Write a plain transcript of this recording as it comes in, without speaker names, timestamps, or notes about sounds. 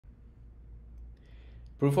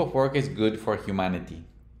Proof of work is good for humanity.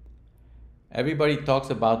 Everybody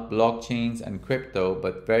talks about blockchains and crypto,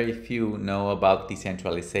 but very few know about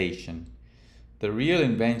decentralization. The real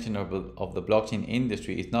invention of the blockchain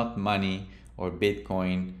industry is not money or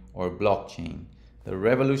Bitcoin or blockchain. The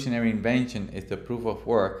revolutionary invention is the proof of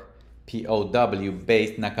work, POW,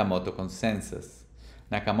 based Nakamoto Consensus.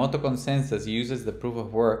 Nakamoto Consensus uses the proof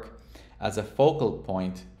of work as a focal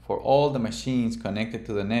point for all the machines connected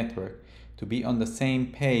to the network to be on the same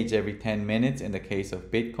page every 10 minutes in the case of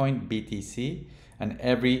Bitcoin, BTC, and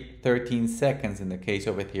every 13 seconds in the case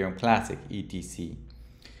of Ethereum Classic, ETC.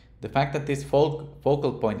 The fact that this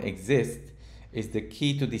focal point exists is the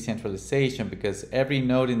key to decentralization because every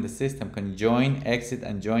node in the system can join, exit,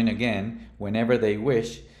 and join again whenever they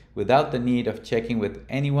wish without the need of checking with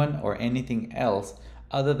anyone or anything else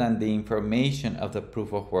other than the information of the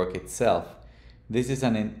proof of work itself.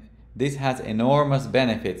 This has enormous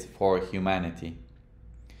benefits for humanity.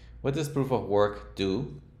 What does proof of work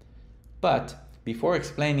do? But before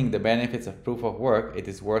explaining the benefits of proof of work, it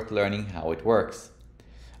is worth learning how it works.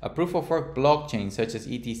 A proof of work blockchain such as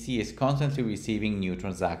ETC is constantly receiving new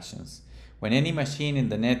transactions. When any machine in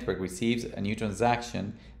the network receives a new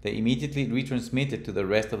transaction, they immediately retransmit it to the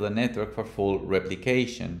rest of the network for full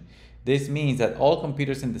replication. This means that all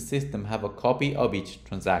computers in the system have a copy of each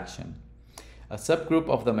transaction. A subgroup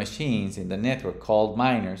of the machines in the network called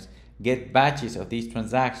miners get batches of these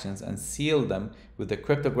transactions and seal them with a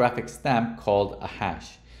cryptographic stamp called a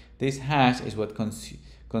hash. This hash is what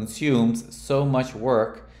consumes so much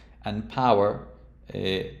work and power.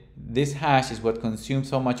 This hash is what consumes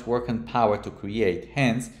so much work and power to create,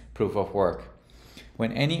 hence proof of work.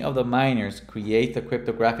 When any of the miners create the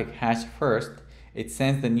cryptographic hash first, it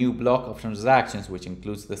sends the new block of transactions, which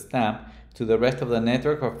includes the stamp, to the rest of the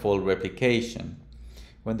network for full replication.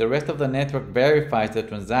 When the rest of the network verifies the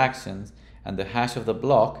transactions and the hash of the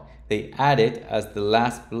block, they add it as the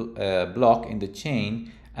last block in the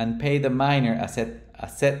chain and pay the miner a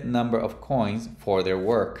set number of coins for their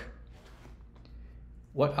work.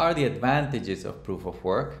 What are the advantages of proof of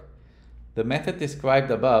work? The method described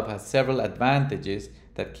above has several advantages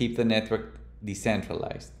that keep the network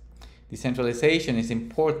decentralized. Decentralization is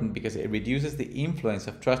important because it reduces the influence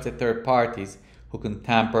of trusted third parties who can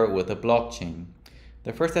tamper with a blockchain.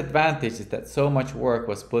 The first advantage is that so much work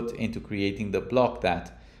was put into creating the block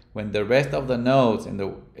that, when the rest of the nodes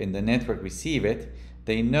in the network receive it,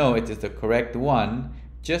 they know it is the correct one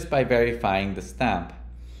just by verifying the stamp.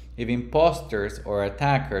 If imposters or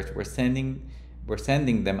attackers were sending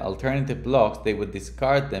them alternative blocks, they would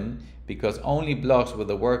discard them because only blocks with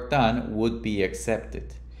the work done would be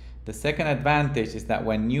accepted. The second advantage is that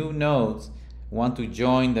when new nodes want to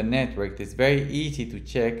join the network, it is very easy to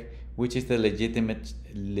check which is the legitimate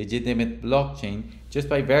blockchain just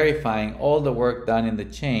by verifying all the work done in the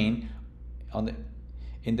chain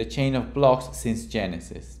of blocks since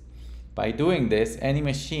Genesis. By doing this, any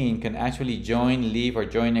machine can actually join, leave, or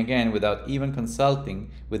join again without even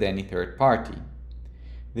consulting with any third party.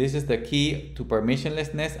 This is the key to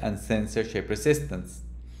permissionlessness and censorship resistance.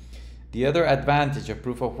 The other advantage of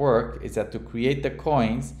proof of work is that to create the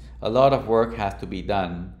coins, a lot of work has to be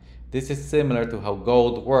done. This is similar to how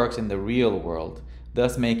gold works in the real world,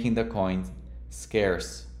 thus making the coins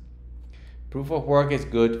scarce. Proof of work is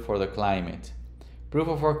good for the climate. Proof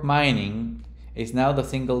of work mining is now the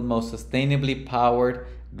single most sustainably powered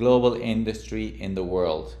global industry in the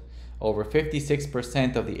world. Over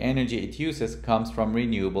 56% of the energy it uses comes from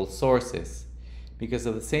renewable sources. Because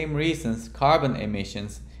of the same reasons, carbon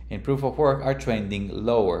emissions in proof of work are trending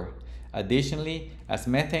lower. Additionally, as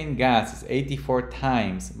methane gas is 84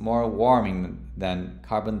 times more warming than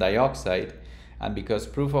carbon dioxide, and because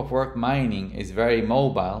proof of work mining is very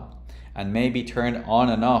mobile and may be turned on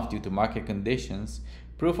and off due to market conditions,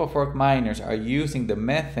 proof of work miners are using the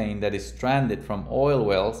methane that is stranded from oil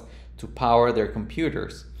wells to power their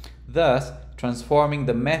computers, thus transforming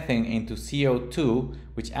the methane into CO2,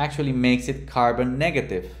 which actually makes it carbon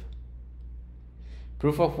negative.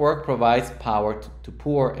 Proof of work provides power to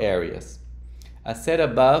poor areas. As said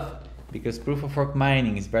above, because proof of work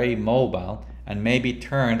mining is very mobile and may be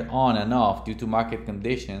turned on and off due to market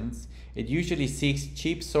conditions, it usually seeks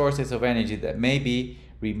cheap sources of energy that may be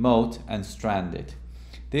remote and stranded.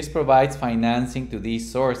 This provides financing to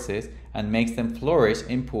these sources and makes them flourish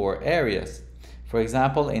in poor areas. For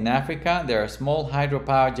example, in Africa, there are small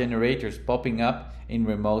hydropower generators popping up in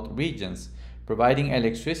remote regions, providing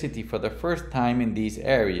electricity for the first time in these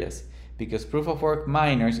areas, because proof of work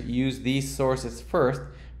miners use these sources first,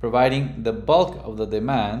 providing the bulk of the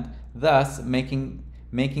demand, thus making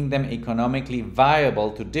them economically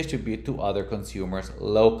viable to distribute to other consumers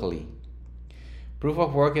locally. Proof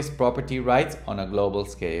of work is property rights on a global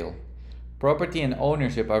scale. Property and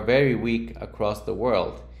ownership are very weak across the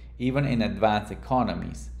world, even in advanced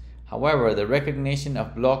economies. However, the recognition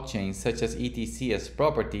of blockchains such as ETC as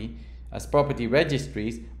property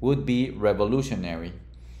registries would be revolutionary.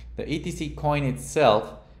 The ETC coin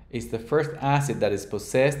itself is the first asset that is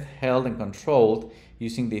possessed, held, and controlled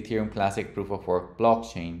using the Ethereum Classic Proof of Work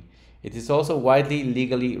blockchain. It is also widely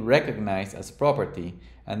legally recognized as property,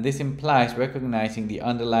 and this implies recognizing the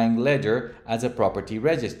underlying ledger as a property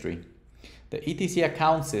registry. The ETC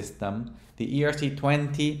account system, the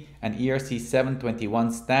ERC20 and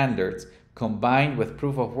ERC721 standards, combined with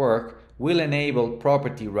proof of work, will enable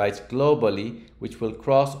property rights globally, which will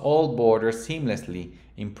cross all borders seamlessly,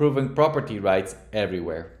 improving property rights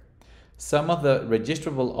everywhere. Some of the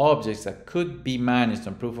registrable objects that could be managed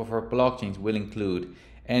on proof of work blockchains will include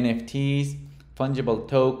NFTs, fungible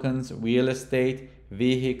tokens, real estate,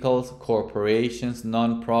 vehicles, corporations,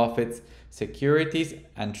 non-profits, securities,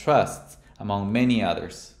 and trusts, among many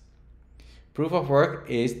others. Proof of work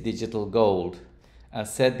is digital gold.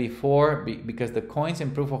 As said before, because the coins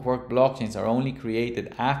in proof of work blockchains are only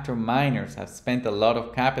created after miners have spent a lot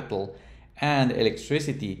of capital and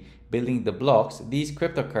electricity building the blocks, these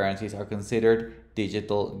cryptocurrencies are considered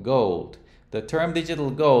digital gold. The term digital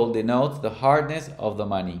gold denotes the hardness of the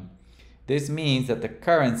money. This means that the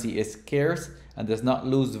currency is scarce and does not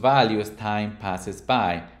lose value as time passes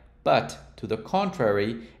by, but to the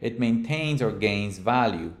contrary, it maintains or gains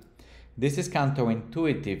value. This is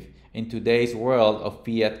counterintuitive in today's world of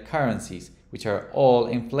fiat currencies, which are all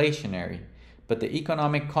inflationary. But the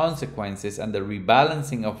economic consequences and the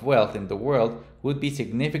rebalancing of wealth in the world would be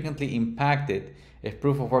significantly impacted if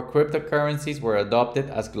proof of work cryptocurrencies were adopted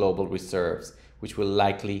as global reserves, which will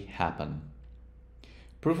likely happen.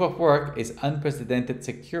 Proof of work is unprecedented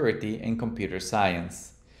security in computer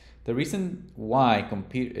science. The reason why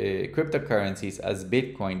cryptocurrencies as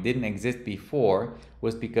Bitcoin didn't exist before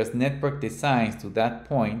was because network designs to that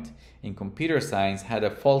point in computer science had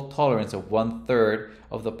a fault tolerance of 1/3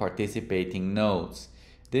 of the participating nodes.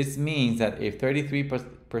 This means that if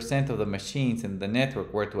 33% of the machines in the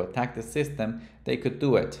network were to attack the system, they could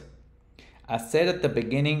do it. As said at the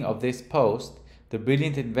beginning of this post, the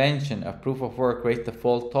brilliant invention of proof of work raised the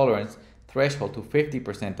fault tolerance threshold to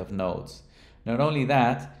 50% of nodes. Not only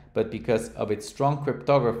that, but because of its strong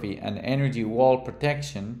cryptography and energy wall of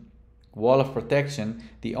protection,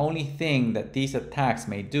 the only thing that these attacks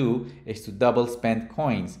may do is to double spent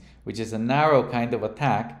coins, which is a narrow kind of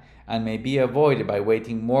attack and may be avoided by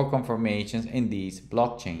waiting more confirmations in these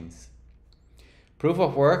blockchains. Proof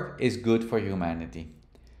of work is good for humanity.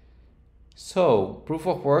 So, proof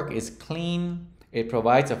of work is clean. It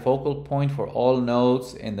provides a focal point for all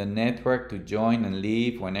nodes in the network to join and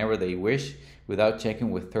leave whenever they wish without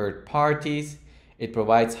checking with third parties. It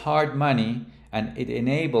provides hard money, and it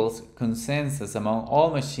enables consensus among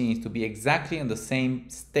all machines to be exactly in the same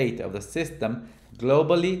state of the system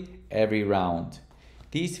globally every round.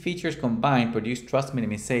 These features combined produce trust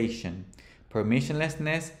minimization,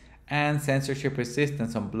 permissionlessness, and censorship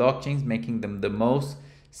resistance on blockchains, making them the most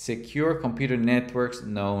secure computer networks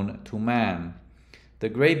known to man. The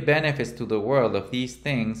great benefits to the world of these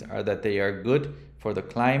things are that they are good for the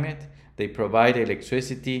climate, they provide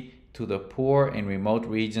electricity to the poor in remote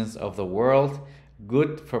regions of the world,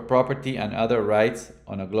 good for property and other rights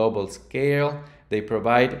on a global scale, they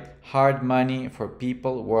provide hard money for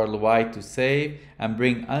people worldwide to save, and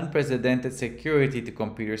bring unprecedented security to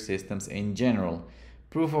computer systems in general.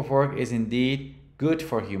 Proof of work is indeed good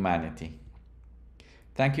for humanity.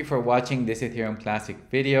 Thank you for watching this Ethereum Classic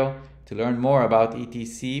video. To learn more about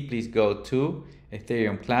ETC, please go to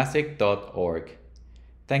ethereumclassic.org.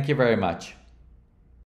 Thank you very much.